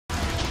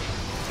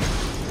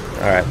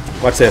Alright,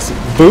 watch this.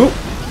 Boop!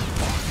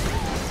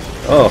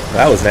 Oh,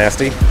 that was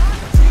nasty.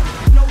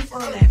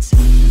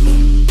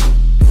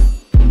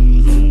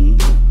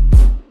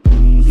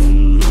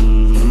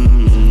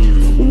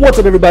 What's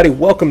up, everybody?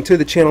 Welcome to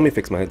the channel. Let me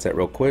fix my headset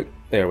real quick.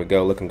 There we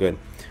go, looking good.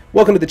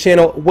 Welcome to the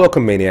channel.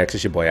 Welcome, Maniacs.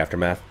 It's your boy,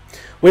 Aftermath.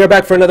 We are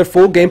back for another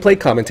full gameplay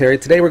commentary.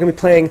 Today we're going to be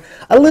playing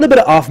a little bit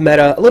of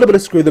off-meta, a little bit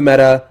of screw the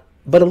meta,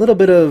 but a little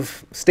bit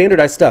of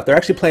standardized stuff. They're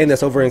actually playing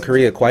this over in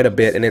Korea quite a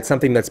bit, and it's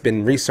something that's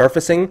been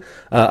resurfacing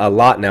a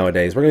lot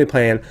nowadays. We're going to be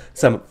playing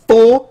some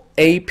Ful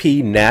AP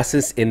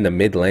Nasus in the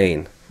mid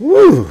lane.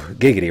 Woo!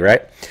 Giggity,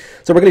 right?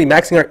 So we're going to be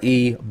maxing our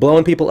E,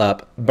 blowing people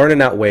up,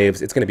 burning out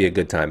waves. It's going to be a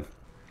good time.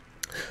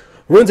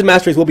 Runes and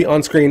Masteries will be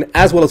on screen,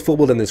 as well as full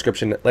build in the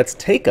description. Let's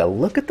take a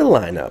look at the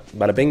lineup.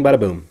 Bada bing, bada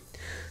boom.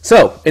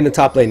 So, in the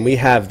top lane, we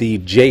have the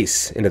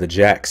Jace into the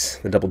Jax,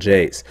 the double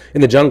Js.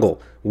 In the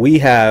jungle, we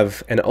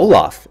have an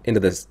Olaf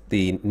into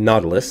the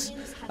Nautilus.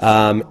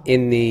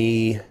 In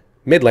the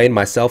mid lane,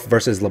 myself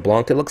versus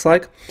LeBlanc, it looks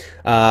like.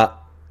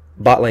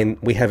 Bot lane,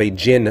 we have a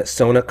Jhin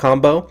Sona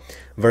combo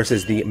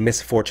versus the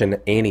Misfortune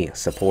Annie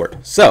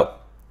support. So,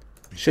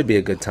 should be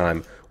a good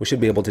time. We should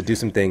be able to do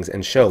some things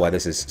and show why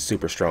this is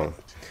super strong.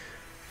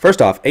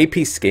 First off,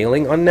 AP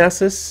scaling on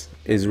Nasus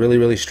is really,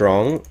 really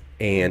strong,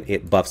 and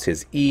it buffs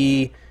his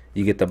E.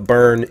 You get the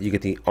burn, you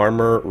get the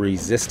armor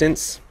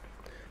resistance.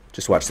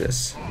 Just watch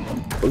this.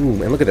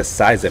 Boom, and look at the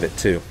size of it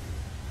too.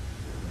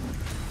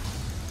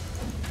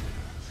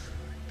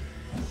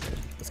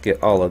 Let's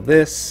get all of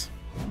this.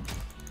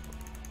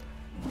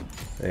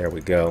 There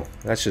we go.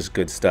 That's just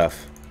good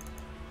stuff.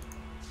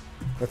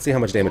 Let's see how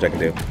much damage I can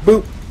do.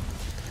 Boop.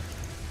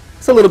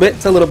 It's a little bit,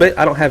 it's a little bit.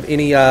 I don't have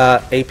any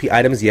AP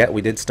items yet.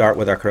 We did start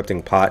with our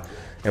Corrupting Pot,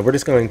 and we're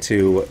just going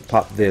to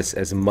pop this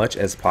as much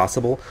as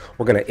possible.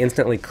 We're going to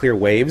instantly clear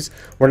waves.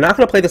 We're not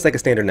going to play this like a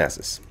standard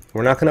Nasus.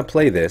 We're not going to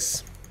play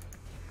this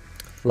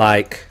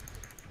like...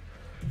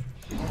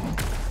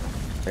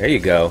 There you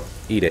go.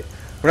 Eat it.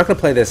 We're not going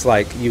to play this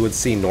like you would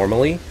see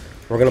normally.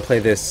 We're going to play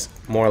this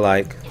more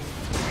like...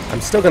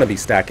 I'm still going to be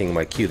stacking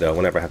my Q, though,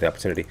 whenever I have the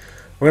opportunity.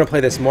 We're going to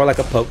play this more like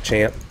a poke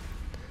champ.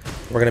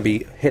 We're going to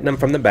be hitting them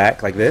from the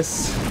back like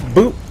this.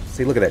 Boop!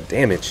 See, look at that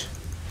damage.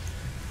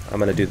 I'm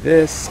going to do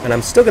this, and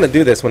I'm still going to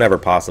do this whenever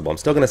possible. I'm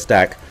still going to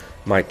stack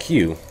my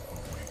Q.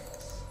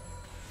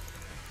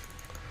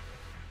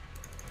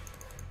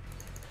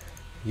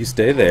 You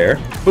stay there.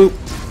 Boop!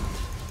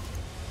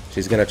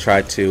 She's going to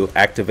try to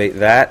activate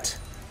that,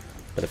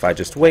 but if I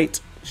just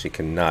wait, she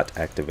cannot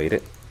activate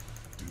it.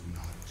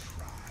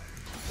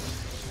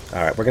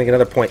 Alright, we're going to get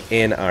another point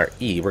in our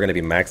E. We're going to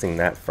be maxing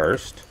that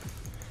first.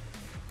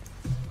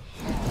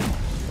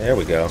 There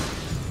we go.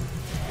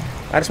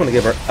 I just want to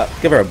give her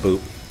a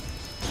boop.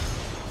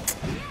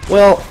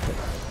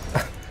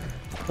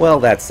 Well,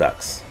 that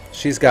sucks.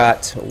 She's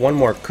got one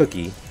more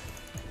cookie,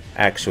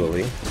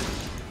 actually.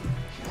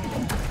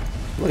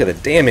 Look at the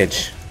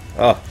damage.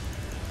 Oh,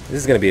 this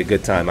is going to be a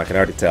good time. I can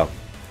already tell.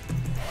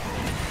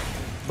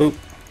 Boop.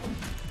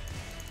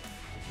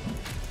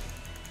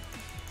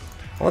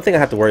 Only thing I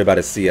have to worry about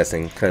is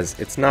CSing, because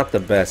it's not the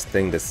best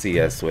thing to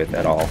CS with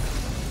at all.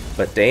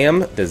 But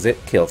damn, does it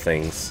kill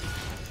things.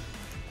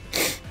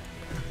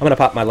 I'm going to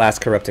pop my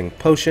last Corrupting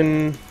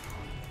Potion.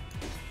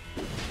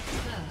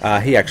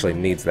 He actually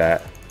needs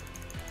that.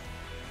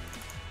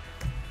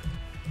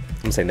 I'm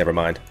going to say never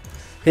mind.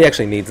 He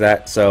actually needs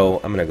that,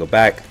 so I'm going to go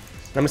back.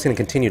 I'm just going to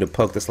continue to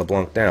poke this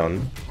LeBlanc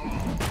down.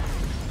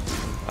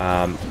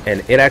 And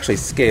it actually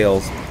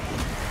scales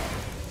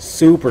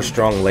super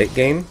strong late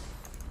game.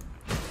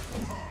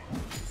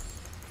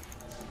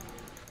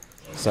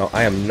 So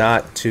I am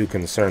not too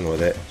concerned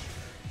with it.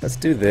 Let's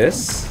do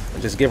this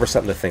and just give her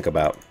something to think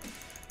about.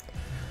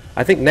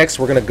 I think next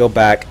we're going to go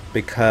back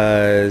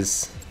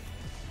because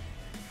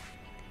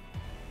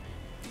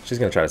she's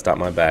going to try to stop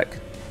my back.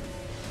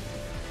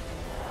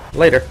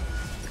 Later.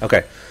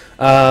 Okay.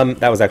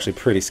 That was actually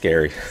pretty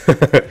scary.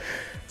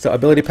 So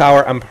ability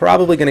power, I'm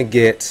probably going to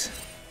get...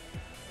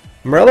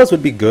 Morello's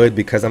would be good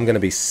because I'm going to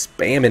be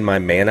spamming my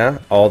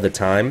mana all the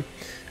time.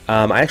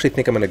 I actually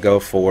think I'm going to go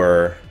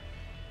for...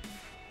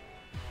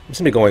 I'm just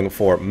going to be going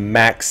for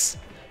max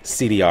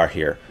CDR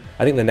here.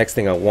 I think the next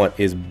thing I want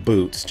is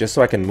boots, just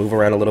so I can move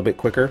around a little bit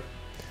quicker.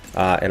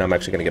 And I'm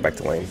actually going to get back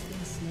to lane.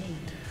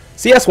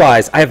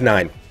 CS-wise, I have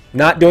 9.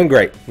 Not doing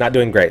great. Not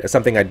doing great. It's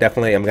something I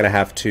definitely am going to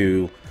have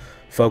to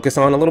focus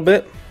on a little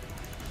bit.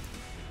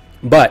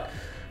 But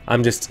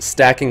I'm just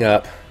stacking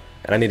up,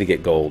 and I need to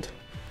get gold.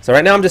 So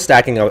right now I'm just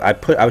stacking up.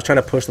 I was trying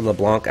to push the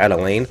LeBlanc out of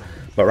lane,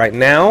 but right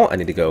now I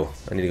need to go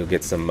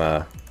get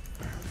some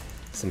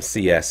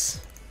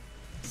siestas.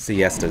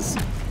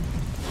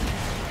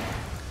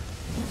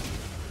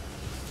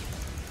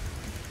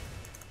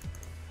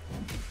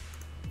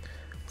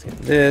 Let's get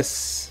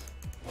this.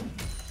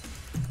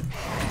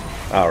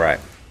 Alright.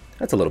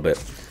 That's a little bit.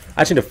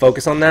 I just need to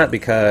focus on that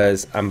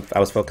because I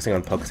was focusing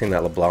on focusing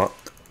that LeBlanc,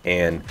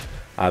 and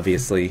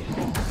obviously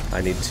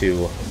I need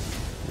to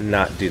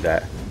not do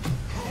that.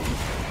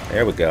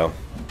 There we go.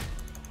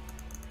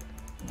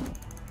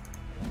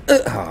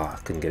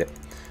 Couldn't get it.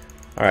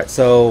 Alright,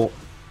 so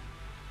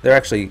they're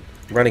actually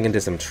running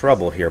into some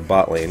trouble here,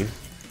 bot lane.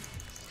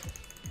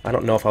 I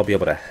don't know if I'll be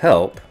able to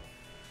help.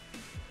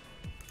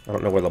 I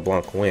don't know where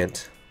LeBlanc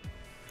went.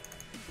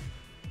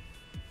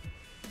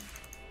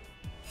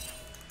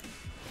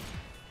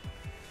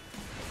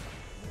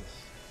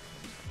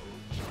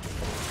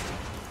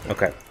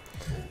 Okay.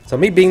 So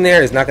me being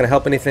there is not going to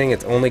help anything.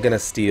 It's only going to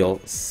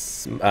steal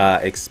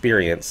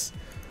experience.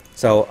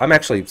 So I'm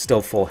actually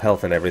still full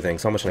health and everything,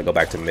 so I'm just going to go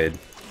back to mid.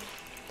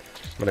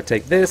 I'm going to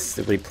take this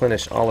to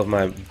replenish all of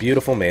my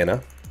beautiful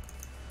mana.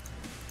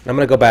 I'm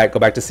going to go back to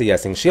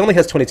CSing. She only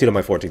has 22 to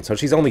my 14, so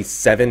she's only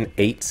 7,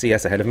 8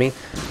 CS ahead of me.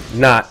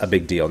 Not a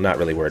big deal. Not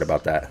really worried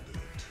about that.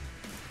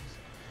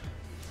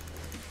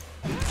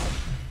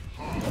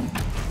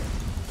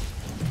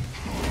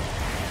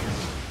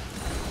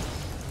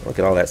 Look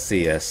at all that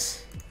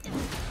CS.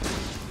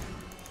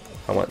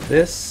 I want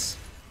this.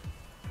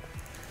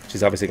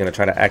 She's obviously going to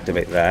try to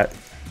activate that.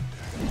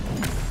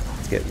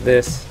 Let's get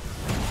this.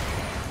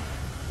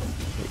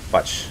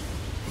 Watch.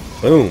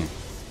 Boom.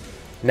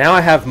 Now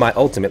I have my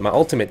ultimate. My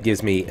ultimate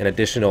gives me an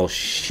additional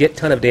shit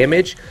ton of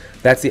damage.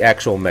 That's the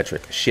actual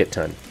metric. Shit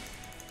ton.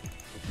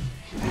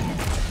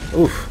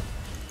 Oof.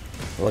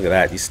 Look at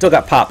that. You still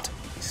got popped.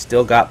 You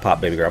still got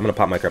popped, baby girl. I'm going to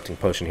pop my corrupting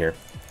potion here.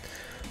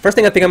 First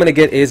thing I think I'm going to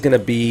get is going to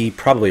be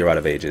probably a Rod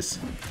of Ages.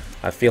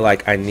 I feel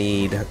like I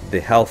need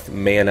the health,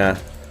 mana,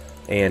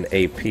 and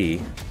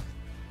AP.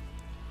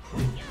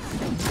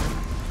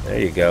 There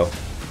you go.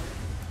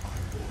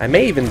 I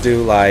may even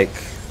do like...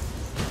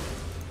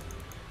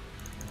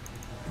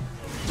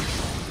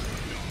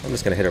 I'm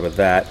just going to hit her with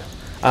that.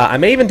 I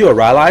may even do a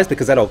Rylai's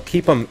because that'll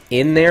keep them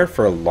in there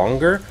for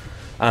longer.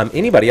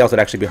 Anybody else would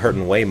actually be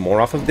hurting way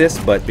more off of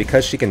this, but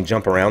because she can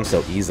jump around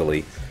so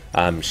easily,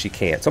 she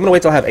can't. So I'm going to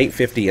wait till I have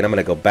 850 and I'm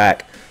going to go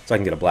back so I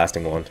can get a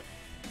blasting wand.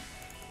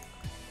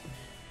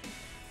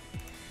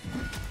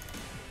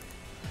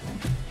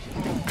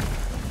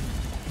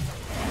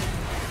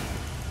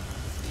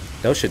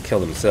 Those should kill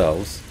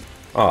themselves.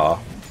 Aw.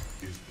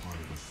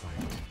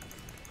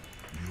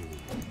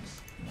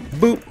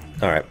 Boop.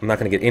 Alright, I'm not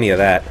going to get any of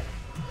that.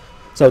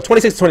 So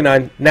 26 to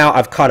 29. Now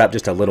I've caught up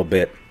just a little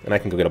bit. And I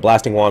can go get a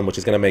blasting wand, which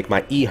is going to make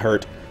my E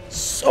hurt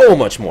so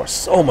much more.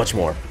 So much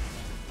more.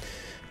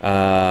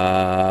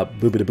 Boop,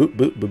 boop, boop,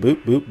 boop,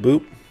 boop, boop,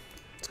 boop.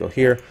 Let's go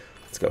here.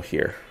 Let's go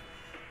here.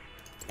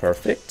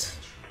 Perfect.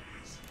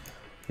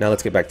 Now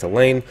let's get back to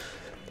lane.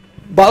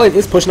 Bot lane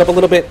is pushing up a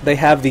little bit. They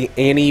have the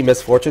Annie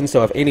Misfortune,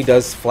 so if Annie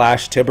does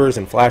flash Tibbers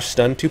and flash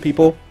stun two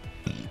people,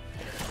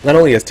 not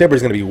only is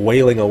Tibbers going to be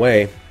wailing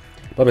away,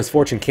 but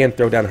Misfortune can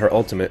throw down her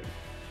ultimate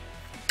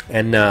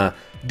and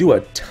do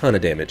a ton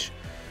of damage.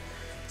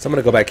 So I'm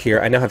going to go back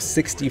here. I now have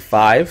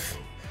 65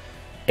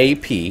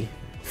 AP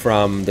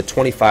from the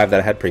 25 that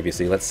I had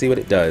previously. Let's see what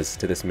it does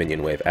to this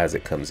minion wave as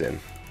it comes in.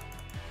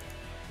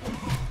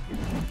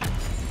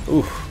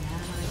 Ooh.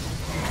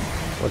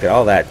 Look at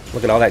all that.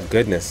 Look at all that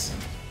goodness.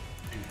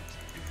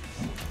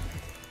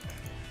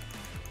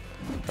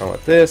 I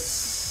want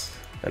this,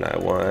 and I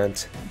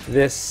want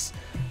this.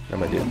 I'm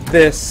going to do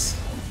this.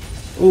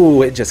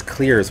 Ooh, it just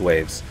clears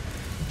waves.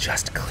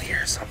 Just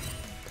clears them.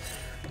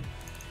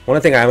 One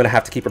thing I'm going to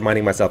have to keep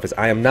reminding myself is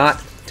I am not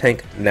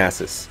tank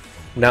Nasus.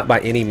 Not by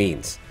any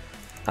means.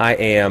 I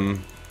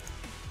am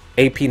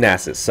AP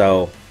Nasus,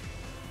 so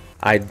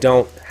I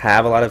don't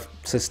have a lot of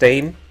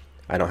sustain.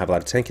 I don't have a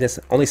lot of tankiness.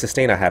 Only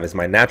sustain I have is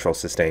my natural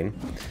sustain.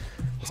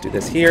 Let's do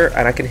this here,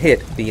 and I can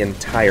hit the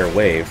entire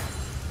wave.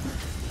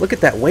 Look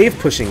at that wave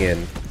pushing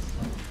in.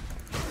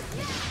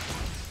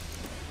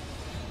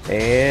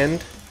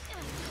 And...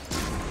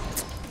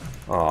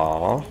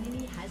 aww.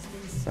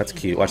 That's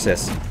cute. Watch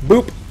this.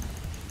 Boop!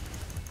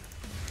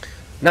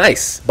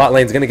 Nice! Bot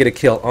lane's going to get a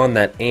kill on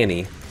that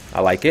Annie.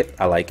 I like it.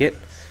 I like it.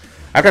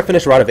 After I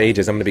finish Rod of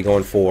Ages, I'm going to be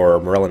going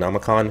for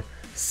Morellonomicon.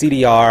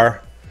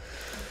 CDR.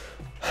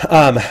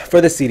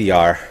 For the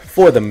CDR.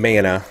 For the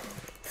mana.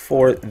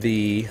 For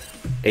the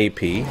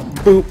AP.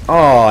 Boop!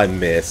 Oh, I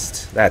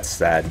missed. That's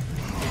sad.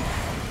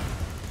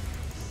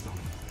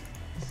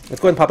 Let's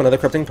go ahead and pop another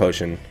Corrupting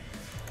Potion.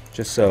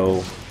 Just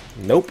so...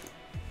 nope.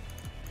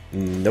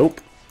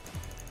 Nope.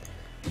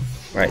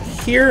 Right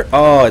here.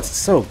 Oh, it's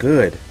so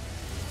good.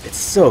 It's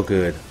so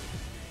good.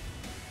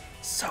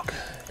 So good.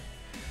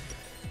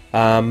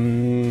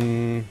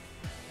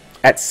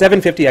 At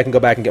 750, I can go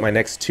back and get my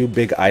next two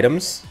big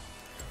items,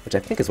 which I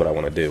think is what I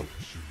want to do.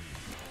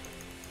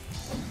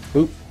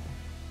 Boop.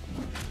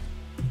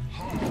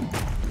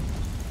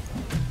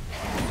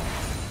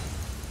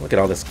 Look at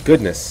all this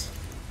goodness.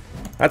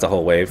 That's a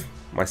whole wave.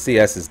 My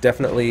CS is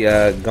definitely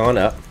gone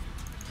up.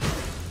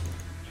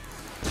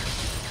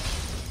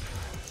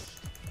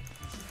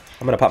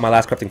 I'm going to pop my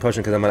last Corrupting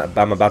Potion because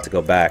I'm about to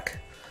go back.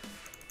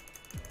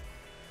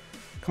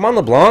 Come on,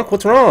 LeBlanc.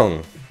 What's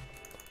wrong?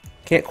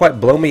 Can't quite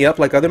blow me up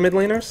like other mid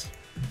laners?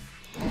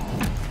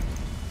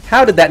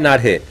 How did that not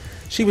hit?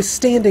 She was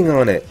standing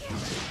on it.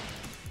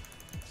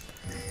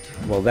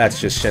 Well, that's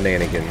just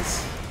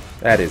shenanigans.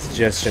 That is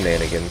just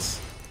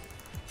shenanigans.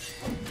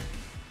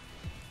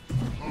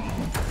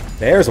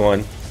 There's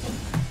one.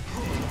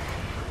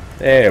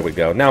 There we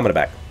go. Now I'm gonna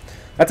back.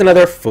 That's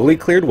another fully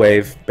cleared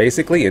wave,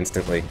 basically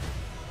instantly.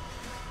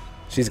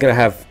 She's gonna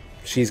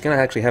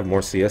actually have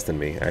more CS than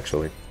me,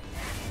 actually.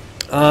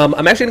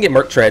 I'm actually gonna get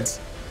Merc Treads.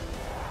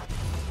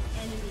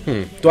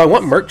 Do I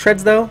want Merc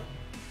Treads though?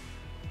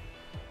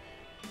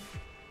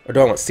 Or do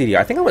I want CDR?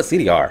 I think I want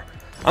CDR.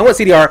 I want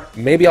CDR.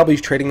 Maybe I'll be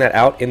trading that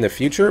out in the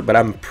future, but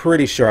I'm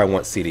pretty sure I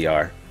want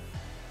CDR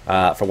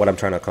for what I'm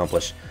trying to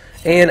accomplish.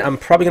 And I'm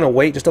probably gonna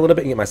wait just a little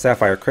bit and get my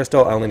Sapphire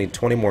Crystal. I only need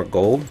 20 more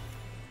gold.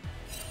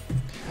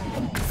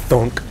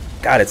 Thunk.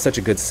 God, it's such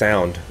a good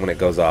sound when it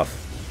goes off.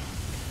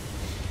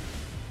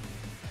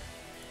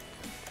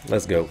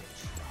 Let's go.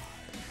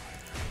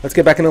 Let's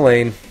get back in the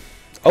lane.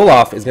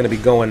 Olaf is going to be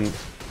going...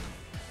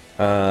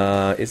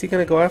 is he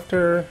going to go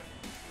after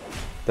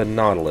the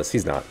Nautilus?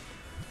 He's not.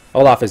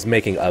 Olaf is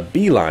making a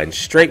beeline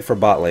straight for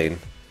bot lane.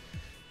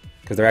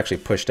 Because they're actually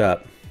pushed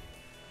up.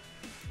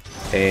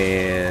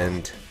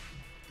 And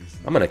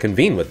I'm going to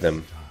convene with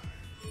them.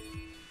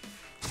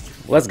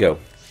 Let's go.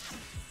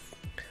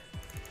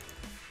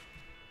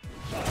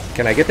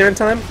 Can I get there in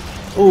time?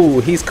 Ooh,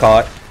 he's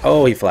caught.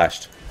 Oh, he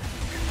flashed.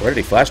 Where did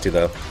he flash to,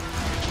 though?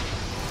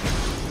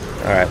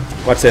 Alright,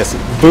 watch this.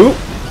 Boop!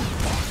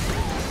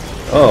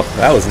 Oh,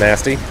 that was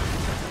nasty.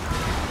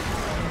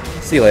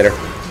 See you later.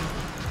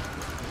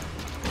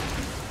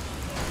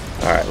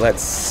 Alright,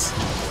 let's...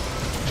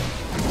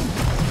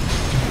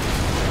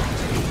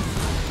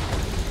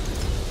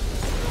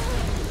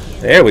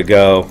 There we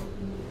go.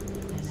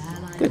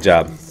 Good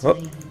job.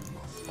 Oh.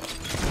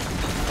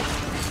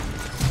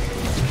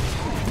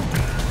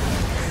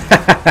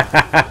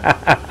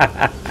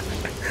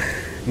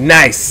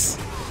 Nice,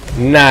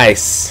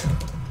 nice.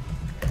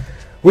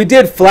 We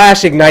did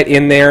flash ignite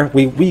in there.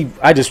 We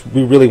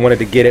really wanted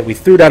to get it. We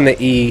threw down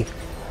the E.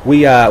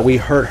 We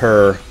hurt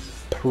her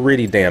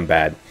pretty damn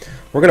bad.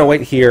 We're gonna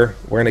wait here.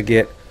 We're gonna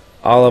get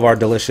all of our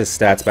delicious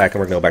stats back, and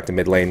we're gonna go back to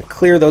mid lane.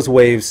 Clear those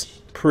waves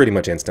pretty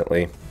much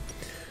instantly.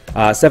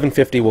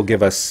 750 will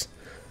give us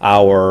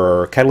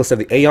our Catalyst of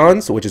the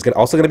Aeons, which is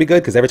also going to be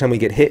good because every time we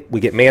get hit, we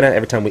get mana.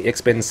 Every time we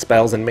expend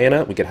spells and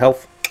mana, we get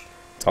health.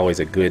 It's always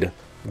a good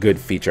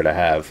feature to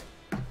have.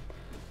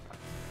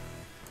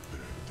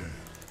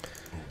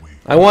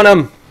 I want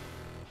him.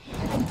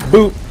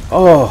 Boop.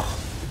 Oh,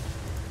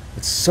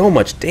 it's so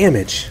much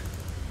damage.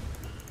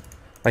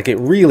 Like, it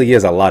really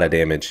is a lot of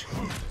damage.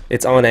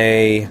 It's on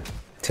a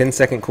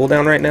 10-second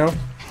cooldown right now.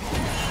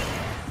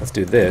 Let's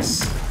do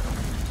this.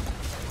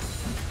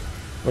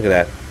 Look at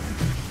that.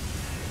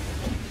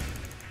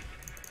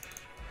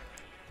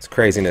 It's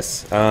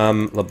craziness.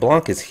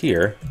 LeBlanc is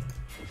here.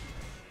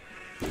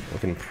 We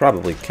can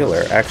probably kill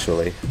her,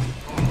 actually.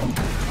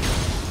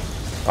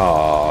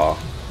 Aww.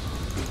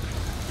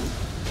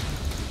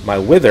 My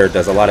Wither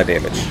does a lot of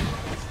damage.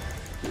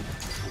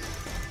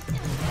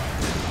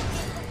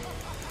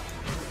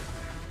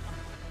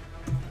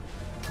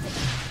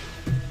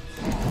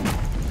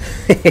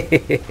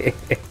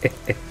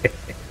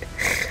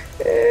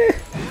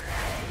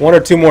 One or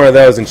two more of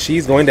those and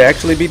she's going to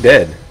actually be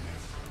dead.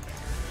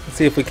 Let's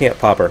see if we can't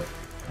pop her.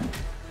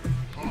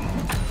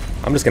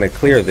 I'm just going to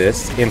clear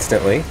this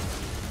instantly.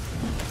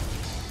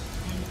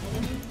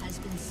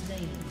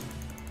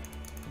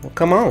 Well,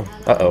 come on.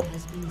 Uh-oh.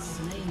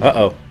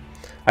 Uh-oh.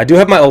 I do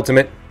have my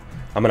ultimate.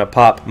 I'm going to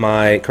pop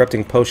my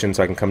Corrupting Potion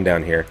so I can come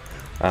down here.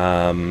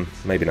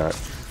 Maybe not.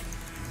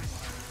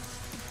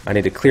 I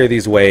need to clear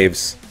these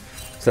waves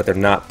so that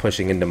they're not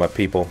pushing into my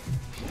people.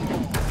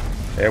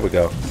 There we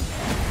go.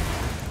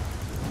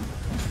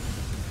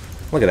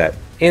 Look at that.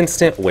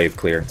 Instant wave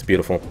clear. It's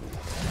beautiful.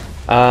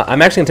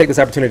 I'm actually going to take this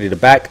opportunity to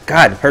back.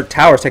 God, her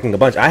tower's taking a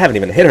bunch. I haven't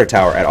even hit her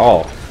tower at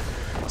all.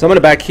 So I'm going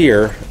to back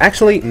here.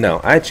 Actually,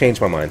 no. I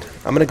changed my mind.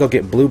 I'm going to go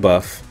get blue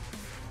buff.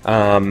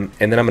 And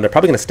then I'm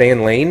probably going to stay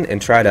in lane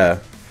and try to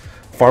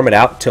farm it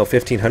out till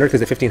 1500.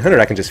 Because at 1500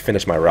 I can just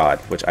finish my rod.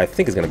 Which I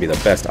think is going to be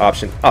the best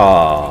option.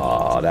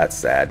 Aw, that's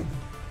sad.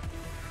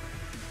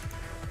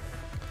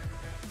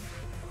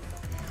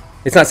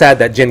 It's not sad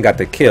that Jin got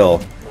the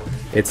kill.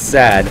 It's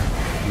sad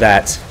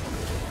that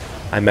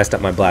I messed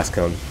up my blast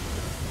cone.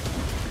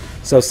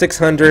 So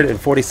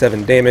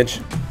 647 damage.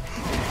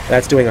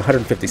 That's doing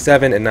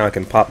 157, and now I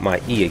can pop my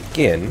E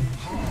again.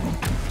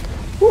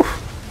 Whew.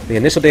 The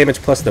initial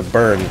damage plus the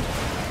burn.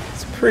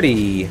 It's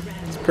pretty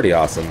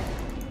awesome.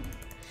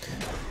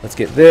 Let's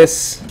get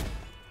this.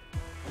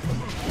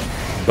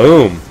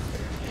 Boom.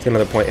 Let's get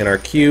another point in our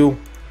queue.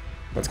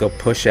 Let's go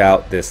push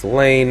out this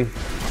lane.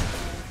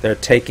 They're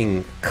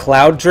taking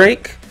Cloud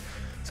Drake,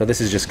 so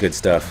this is just good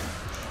stuff.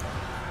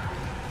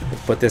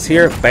 Put this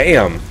here.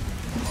 Bam!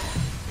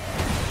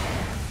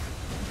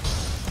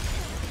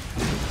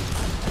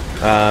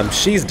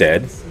 She's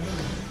dead.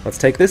 Let's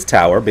take this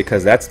tower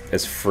because that's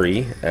as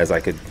free as I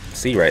could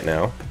see right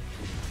now.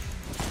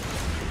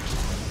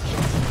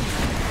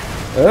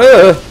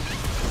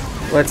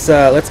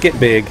 Let's get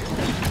big.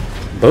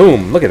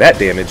 Boom! Look at that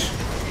damage.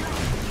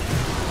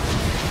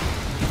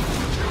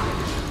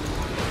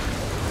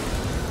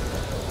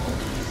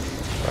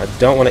 I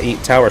don't want to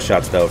eat tower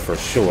shots though, for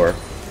sure.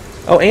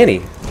 Oh,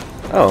 Annie.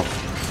 Oh.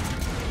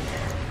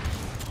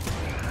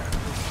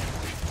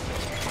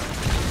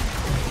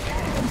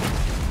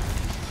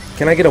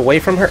 Can I get away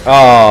from her?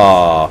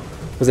 Oh,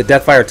 was it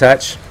Deathfire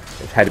Touch?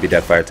 It had to be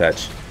Deathfire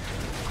Touch.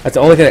 That's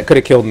the only thing that could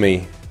have killed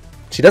me.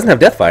 She doesn't have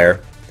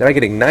Deathfire. Did I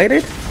get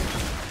ignited?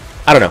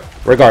 I don't know.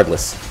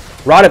 Regardless,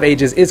 Rod of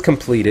Ages is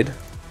completed.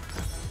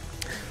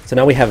 So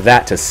now we have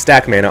that to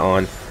stack mana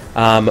on.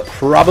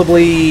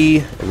 Probably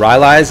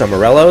Rylai's or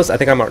Morello's. I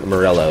think I'm on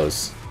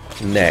Morello's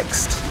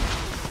next.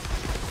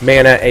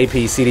 Mana, AP,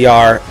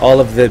 CDR, all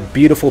of the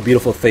beautiful,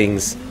 beautiful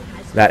things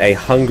that a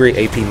hungry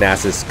AP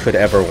Nasus could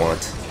ever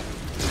want.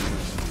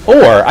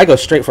 Or I go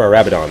straight for a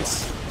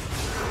Rabadon's.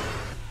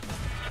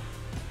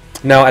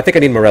 No, I think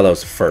I need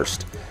Morello's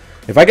first.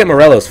 If I get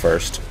Morello's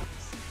first,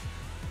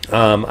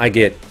 I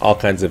get all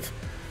kinds of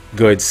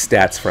good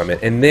stats from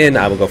it. And then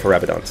I will go for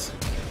Rabadon's.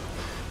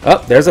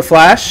 Oh, there's a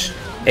flash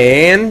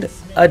and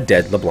a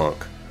dead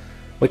LeBlanc.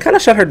 We kind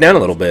of shut her down a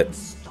little bit.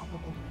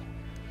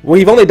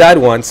 We've only died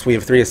once. We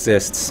have 3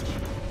 assists.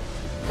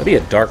 That'd be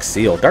a Dark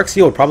Seal. Dark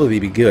Seal would probably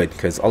be good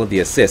because all of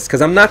the assists.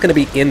 Because I'm not going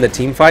to be in the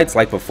team fights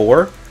like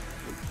before.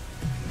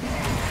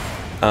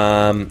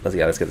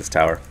 Let's get this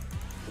tower.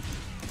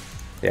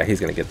 Yeah, he's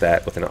going to get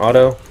that with an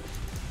auto.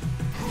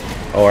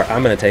 Or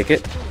I'm going to take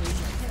it.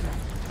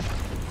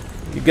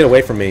 You get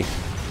away from me.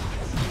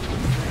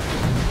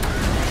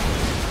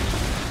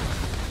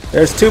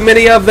 There's too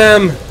many of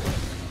them.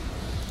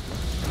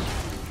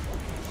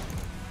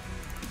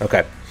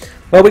 Okay.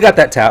 Well, we got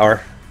that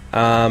tower.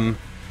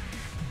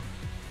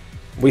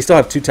 We still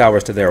have 2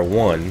 towers to their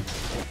 1.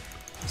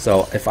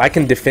 So if I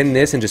can defend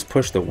this and just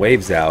push the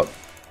waves out,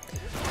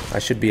 I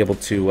should be able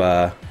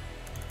to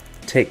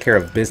take care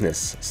of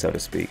business, so to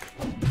speak.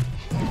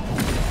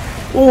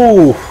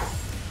 Ooh!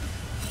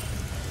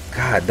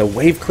 God, the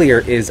wave clear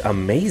is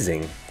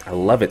amazing. I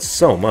love it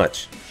so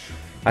much.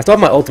 I still have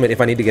my ultimate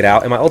if I need to get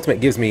out, and my ultimate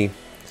gives me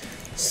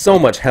so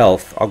much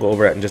health. I'll go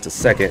over it in just a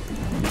second.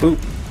 Boop.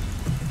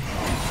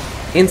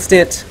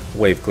 Instant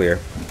wave clear.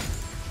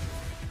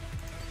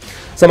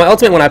 So my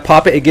ultimate, when I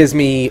pop it, it gives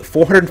me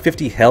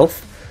 450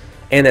 health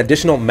and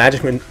additional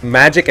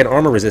magic and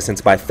armor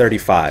resistance by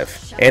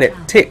 35. And it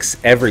ticks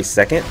every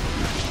second.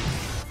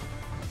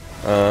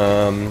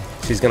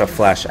 She's gonna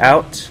flash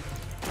out.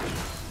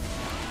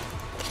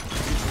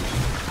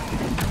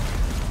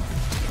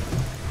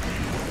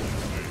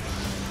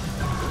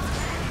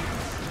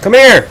 Come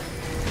here!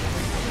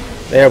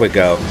 There we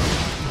go.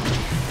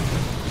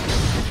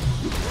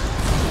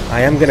 I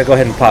am gonna go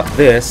ahead and pop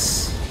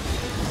this.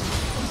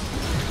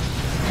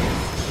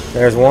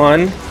 There's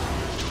one.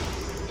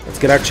 Let's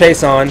get our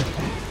chase on.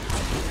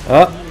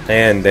 Oh,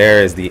 and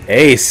there is the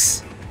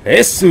ace.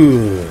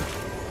 Esu.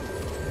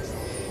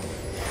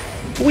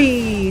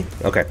 Whee!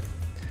 Okay.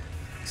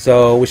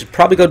 So we should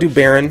probably go do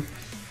Baron.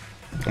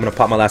 I'm gonna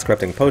pop my last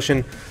corrupting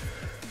potion.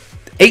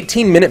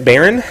 18-minute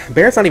Baron.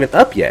 Baron's not even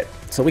up yet,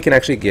 so we can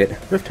actually get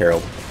Rift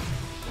Herald.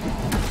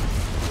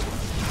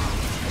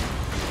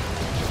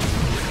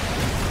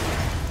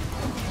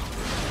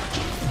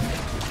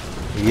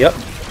 Yep.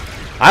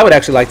 I would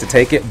actually like to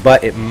take it,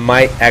 but it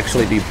might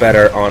actually be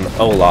better on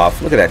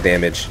Olaf. Look at that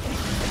damage.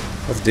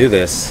 Let's do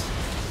this.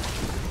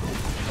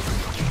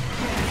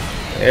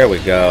 There we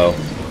go.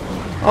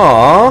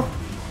 Aww.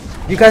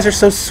 You guys are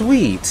so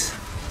sweet.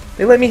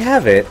 They let me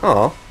have it.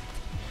 Aw.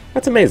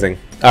 That's amazing.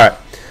 Alright.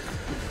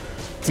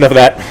 That's enough of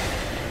that.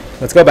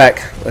 Let's go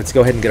back. Let's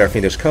go ahead and get our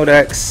Fiendish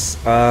Codex.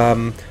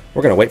 We're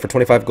going to wait for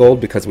 25 gold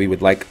because we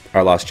would like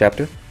our Lost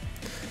Chapter.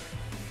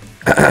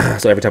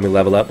 So every time we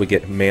level up, we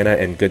get mana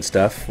and good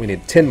stuff. We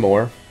need 10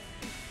 more.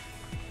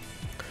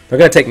 We're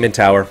going to take mid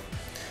tower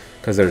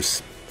because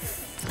there's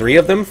 3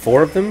 of them,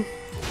 4 of them.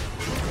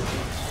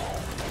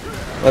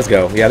 Let's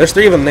go. Yeah, there's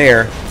 3 of them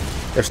there.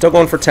 They're still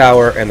going for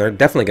tower, and they're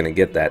definitely going to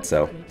get that.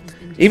 So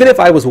even if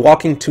I was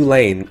walking to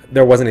lane,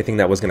 there wasn't anything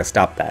that was going to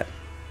stop that.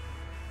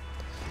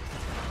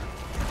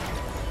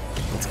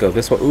 Let's go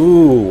this way.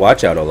 Ooh,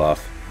 watch out,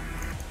 Olaf.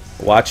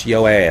 Watch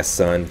yo ass,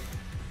 son.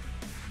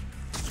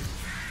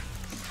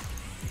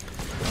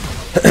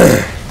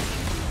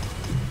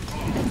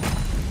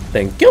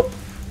 Thank you.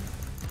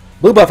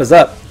 Blue buff is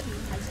up.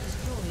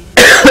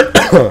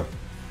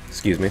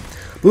 Excuse me.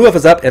 Blue buff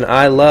is up, and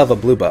I love a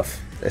blue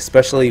buff,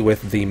 especially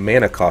with the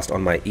mana cost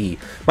on my E.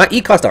 My E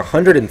cost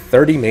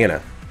 130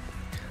 mana.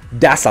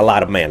 That's a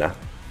lot of mana.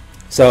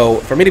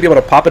 So for me to be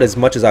able to pop it as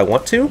much as I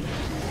want to,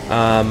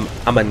 I'm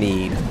gonna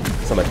need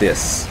some of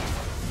this.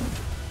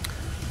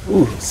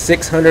 Ooh,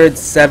 600,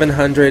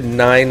 700,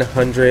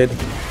 900.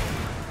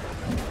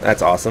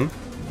 That's awesome.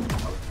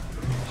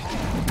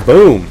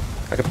 Boom.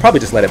 I could probably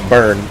just let it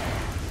burn.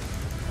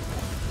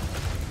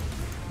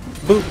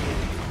 Boop.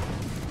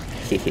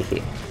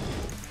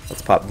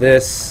 Let's pop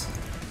this.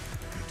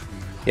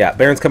 Yeah,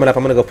 Baron's coming up.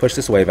 I'm going to go push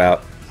this wave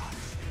out.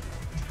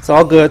 It's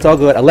all good. It's all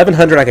good.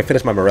 1100, I can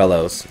finish my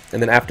Morellos.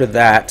 And then after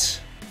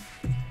that...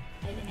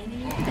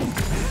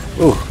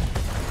 Ooh.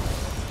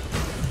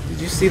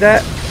 Did you see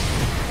that?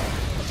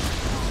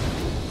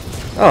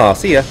 Oh,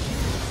 see ya.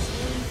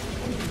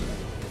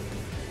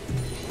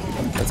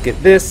 Let's get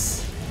this.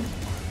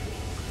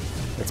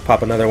 Let's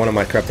pop another one of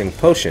my corrupting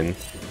potion.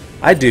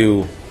 I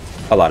do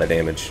a lot of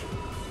damage.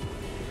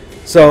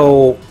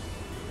 So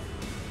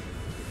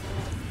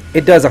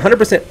it does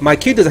 100%. My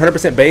Q does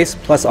 100% base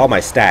plus all my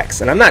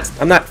stacks, and I'm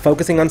not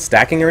focusing on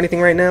stacking or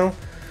anything right now,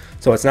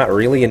 so it's not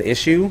really an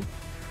issue.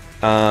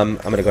 I'm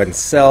gonna go ahead and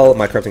sell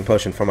my corrupting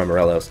potion for my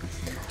Morellos.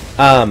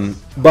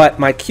 But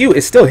my Q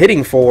is still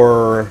hitting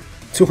for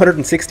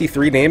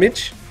 263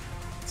 damage.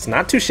 It's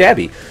not too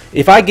shabby.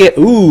 If I get,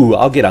 ooh,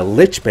 I'll get a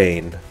Lich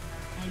Bane.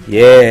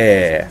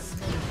 Yeah,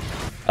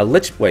 a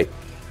Lich. Wait,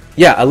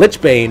 yeah, a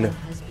Lich Bane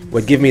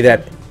would give me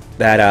that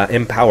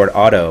empowered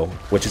auto,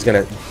 which is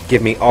gonna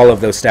give me all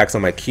of those stacks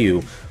on my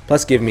Q,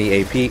 plus give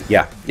me AP.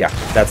 Yeah,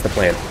 that's the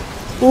plan.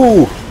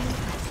 Ooh,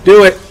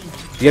 do it.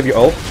 Do you have your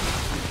ult?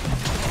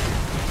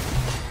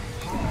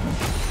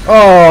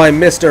 Oh, I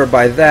missed her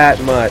by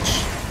that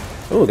much.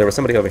 Ooh, there was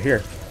somebody over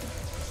here.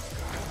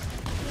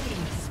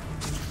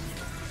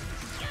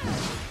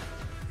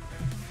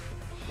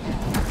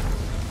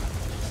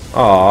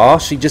 Aw,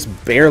 she just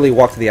barely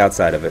walked to the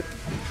outside of it.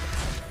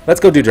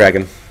 Let's go do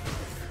dragon.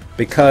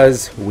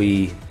 Because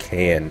we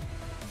can.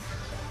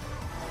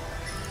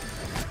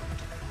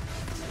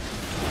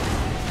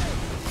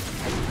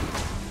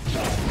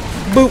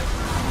 Boop!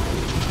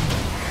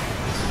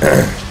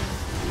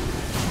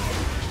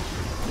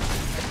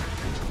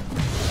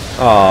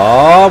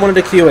 Aw, I wanted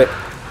to Q it.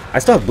 I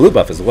still have blue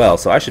buff as well,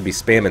 so I should be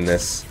spamming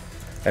this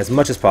as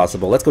much as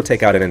possible. Let's go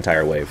take out an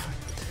entire wave.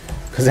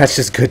 Because that's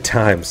just good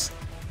times.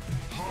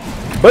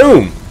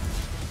 Boom!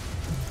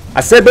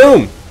 I said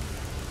boom!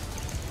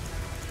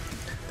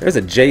 There's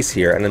a Jace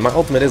here, and then my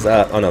ultimate is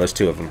oh no, there's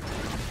two of them.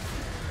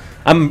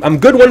 I'm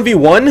good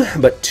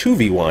 1v1, but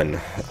 2v1.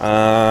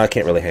 I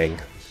can't really hang.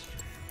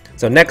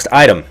 So next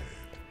item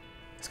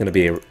is going to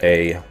be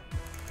a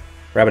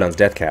Rabadon's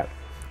Death Cap.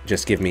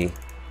 Just give me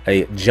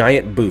a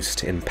giant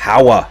boost in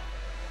power.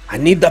 I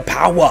need the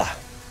power!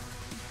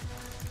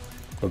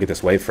 We'll get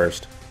this wave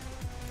first.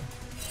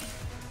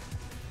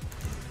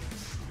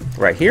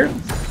 Right here.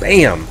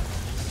 Bam!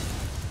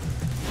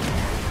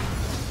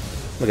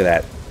 Look at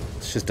that.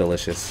 It's just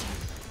delicious.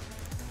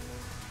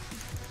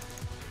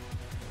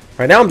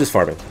 Right now I'm just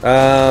farming.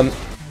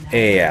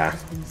 Yeah.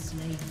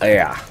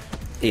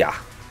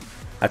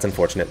 That's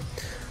unfortunate.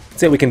 Let's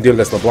see what we can do to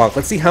this LeBlanc.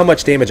 Let's see how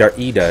much damage our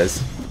E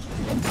does.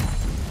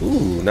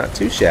 Ooh, not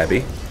too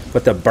shabby.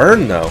 But the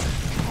burn, though.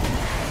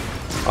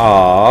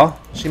 Aw,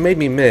 she made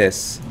me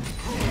miss.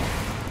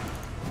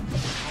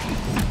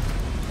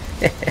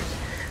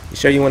 You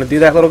sure you want to do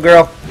that, little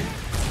girl?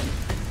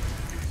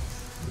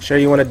 You sure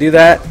you want to do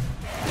that?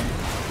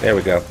 There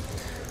we go.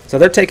 So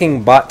they're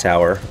taking bot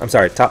tower. I'm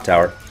sorry, top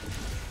tower.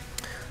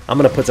 I'm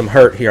going to put some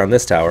hurt here on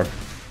this tower.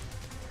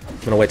 I'm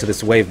going to wait till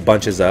this wave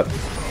bunches up.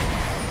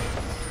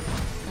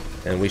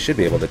 And we should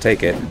be able to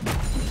take it.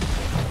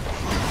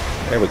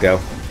 There we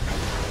go.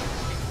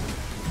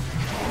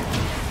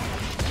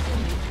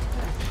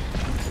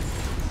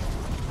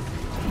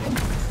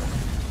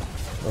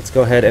 Let's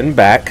go ahead and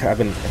back. I've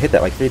been hit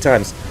that like 3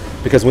 times.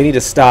 Because we need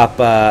to stop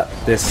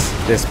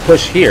this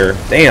push here.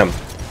 Damn,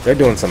 they're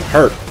doing some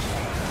hurt.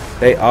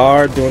 They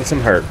are doing some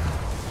hurt.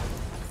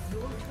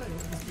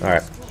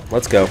 Alright,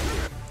 let's go.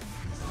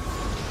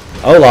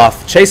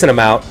 Olaf, chasing him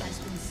out.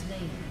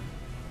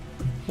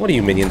 What are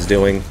you minions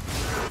doing?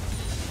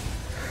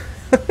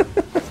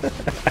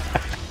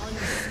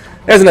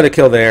 There's another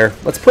kill there.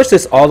 Let's push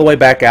this all the way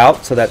back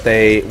out so that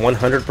they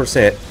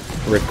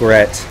 100%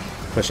 regret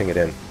pushing it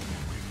in.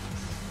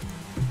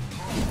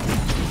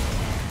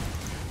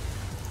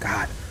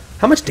 God,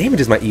 how much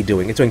damage is my E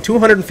doing? It's doing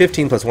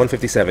 215 plus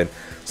 157.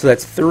 So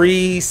that's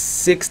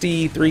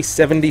 360,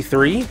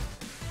 373,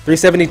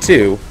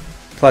 372.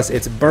 Plus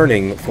it's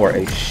burning for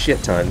a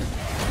shit ton.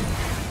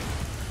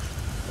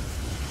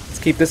 Let's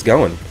keep this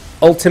going.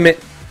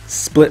 Ultimate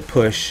split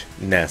push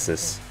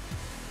Nasus.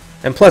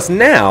 And plus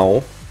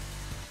now,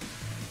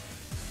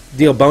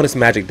 deal bonus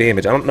magic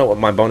damage. I don't know what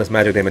my bonus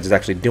magic damage is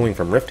actually doing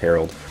from Rift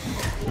Herald,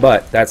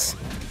 but that's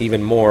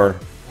even more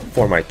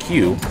for my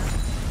Q.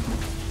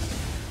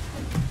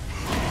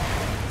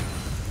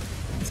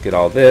 Let's get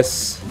all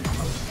this.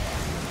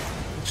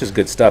 It's just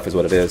good stuff is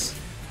what it is.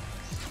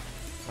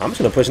 I'm just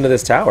going to push into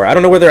this tower. I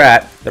don't know where they're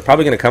at. They're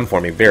probably going to come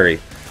for me very,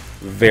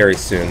 very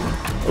soon.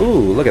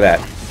 Ooh, look at that.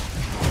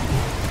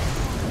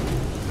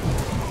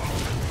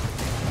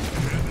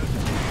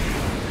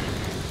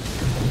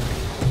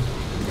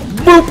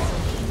 Boop!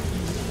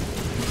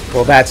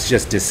 Well, that's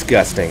just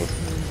disgusting.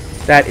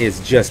 That is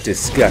just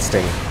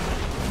disgusting.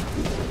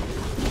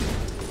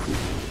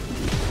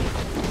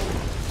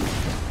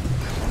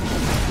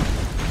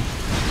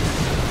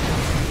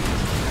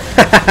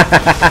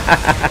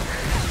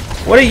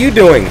 What are you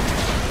doing?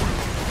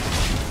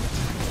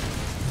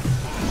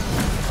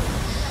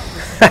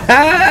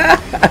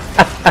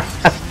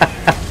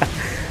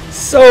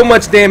 So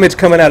much damage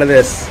coming out of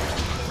this.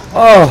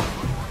 Oh,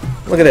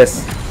 look at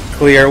this.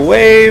 Clear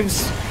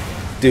waves,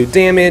 do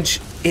damage.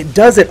 It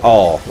does it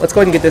all. Let's go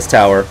ahead and get this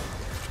tower.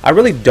 I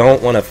really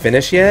don't want to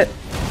finish yet.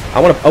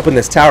 I want to open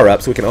this tower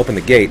up so we can open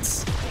the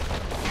gates.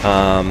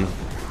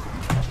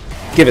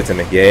 Give it to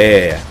me.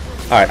 Yeah.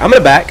 Alright, I'm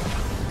going to back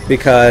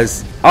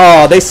because...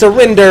 Oh, they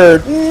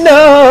surrendered.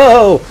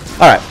 No!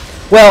 Alright.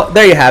 Well,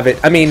 there you have it.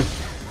 I mean,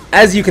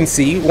 as you can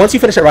see, once you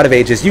finish that Rod of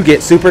Ages, you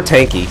get super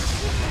tanky.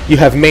 You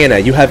have mana,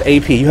 you have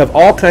AP, you have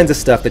all kinds of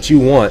stuff that you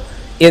want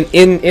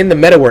in the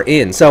meta we're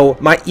in. So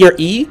your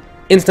E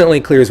instantly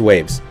clears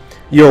waves.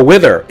 Your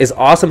Wither is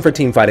awesome for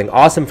team fighting,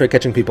 awesome for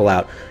catching people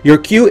out. Your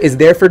Q is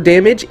there for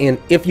damage,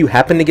 and if you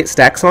happen to get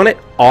stacks on it,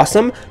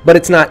 awesome, but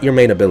it's not your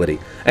main ability.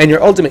 And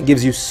your ultimate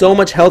gives you so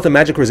much health and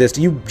magic resist,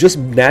 you just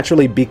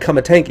naturally become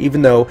a tank,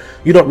 even though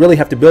you don't really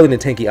have to build any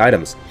tanky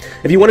items.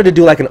 If you wanted to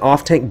do like an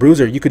off-tank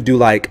bruiser, you could do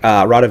like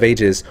Rod of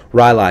Ages,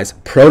 Rylai's,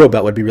 Proto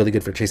Belt would be really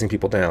good for chasing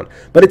people down.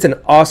 But it's an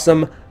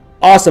awesome,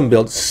 awesome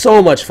build,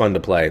 so much fun to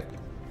play.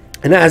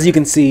 And as you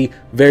can see,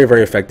 very,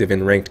 very effective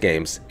in ranked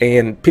games.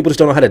 And people just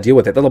don't know how to deal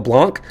with it. The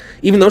LeBlanc,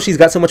 even though she's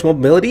got so much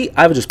mobility,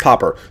 I would just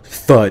pop her.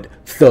 Thud,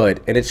 thud.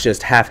 And it's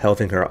just half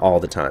healthing her all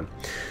the time.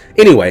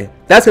 Anyway,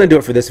 that's going to do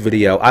it for this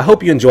video. I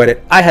hope you enjoyed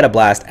it. I had a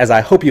blast, as I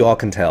hope you all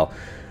can tell.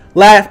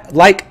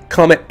 Like,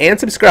 comment, and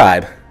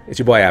subscribe. It's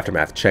your boy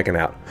Aftermath checking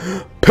out.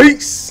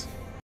 Peace!